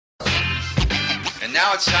And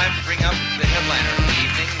now it's time to bring up the headliner of the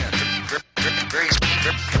evening. Very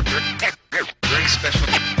special.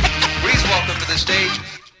 Please welcome to the stage.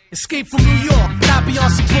 Escape from New York, but I be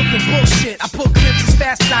on some Brooklyn bullshit. I pull clips as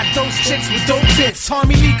fast as I dose chicks with dope tits.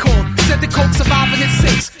 Harmy Lee Corn, said the coke surviving at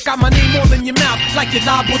 6. Got my name all in your mouth like your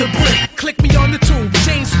knob with a brick. Click me on the tube,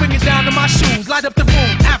 chain swinging down to my shoes. Light up the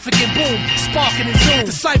room, African boom, sparking and zoom.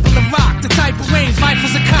 Disciple of rock, the type of range,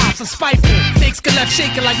 rifles and cops. I'm spiteful, fakes get left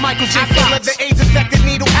shaking like Michael J. Fox. The AIDS-affected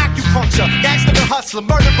needle acupuncture, gangster and hustler,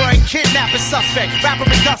 murderer and kidnapping suspect,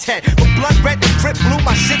 rapper and dust head. From blood red to drip blue,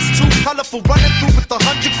 my shit's too colorful, running through with 100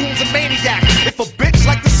 goons and maniac. If a bitch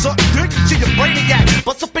like to suck dick, she a brainiac.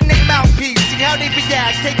 Bust up in their mouthpiece, see how they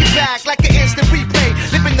react. Take it back like an instant replay.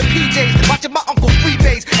 Living the PJs, watching my uncle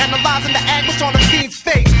freebase, analyzing the angles on the fiend's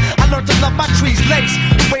face. I learned to love my trees lace,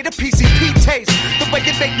 the way the PCP tastes, the way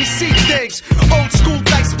they make me see things. Old school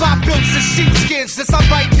like spot builds and sheepskins. Since I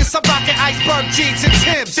write this, I'm rocking iceberg jeans and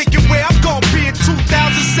Timbs. Thinking where I'm gonna be in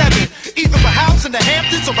 2007, either a house in the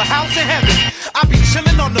Hamptons or a house in heaven. I'll be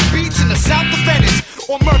chilling on the beach in the south of Venice,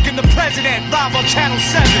 or murking the president live on Channel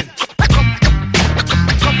 7.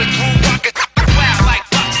 Coming through rocket, wow like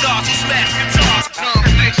rock stars who smash guitars.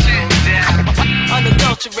 That shit down.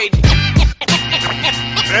 Unadulterated.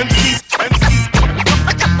 MCs.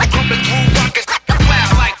 Coming through rocket, wow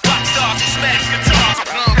like rock stars who smash guitars.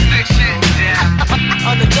 That shit down.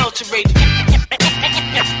 Unadulterated.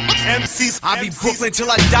 MCs. I be Brooklyn till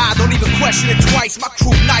I die, don't even question it twice. My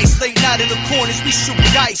crew nice, late night in the corners, we shoot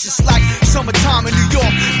dice. It's like summertime in New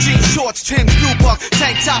York. Jeans, shorts, Tim's, blue buck,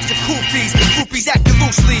 tank tops and koofies. Groupies acting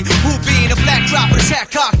loosely. Who being a black drop with a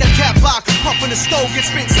hat cock, that cat block. Puffin' the stove, get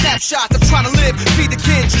spin snapshots. I'm trying to live, feed the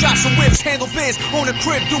kids, drop some whips, handle biz, own a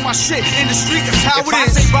crib, do my shit in the streets. That's how If it I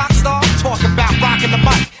is. say rock star, I'm talking about rocking the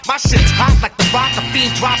mic. My shit's hot like the rock, a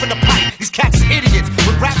fiend dropping the pipe. These cats is idiots.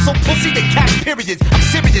 With rap so pussy, they catch periods. I'm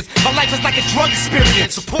serious. My life is like a drug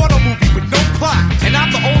experience. A porno movie with no plot, and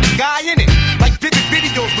I'm the only guy in it. Like vivid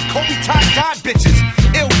videos with Kobe tie-dye bitches.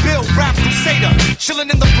 Ill Bill, rap crusader, chilling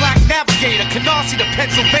in the Black Navigator, Canarsie to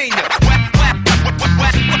Pennsylvania.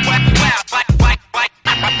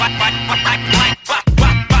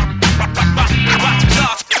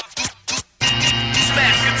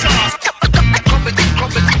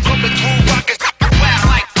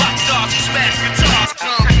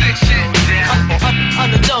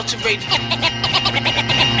 Unadulterated.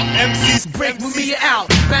 MCs break with me out,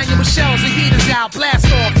 banging with shells and heaters out, blast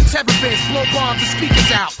off, terrorists, blow bombs and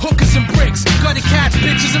speakers out, hookers and bricks, gutted cats,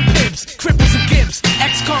 bitches and pimps, cripples and gimps,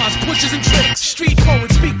 ex-cons, pushers and tricks, street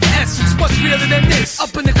poets speak the essence, what's realer than this?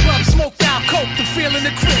 Up in the club, smoked out coke, the feeling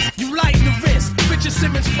the crisp, you lighten the wrist, Richard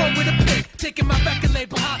Simmons flow with a pick, taking my record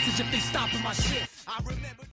label high.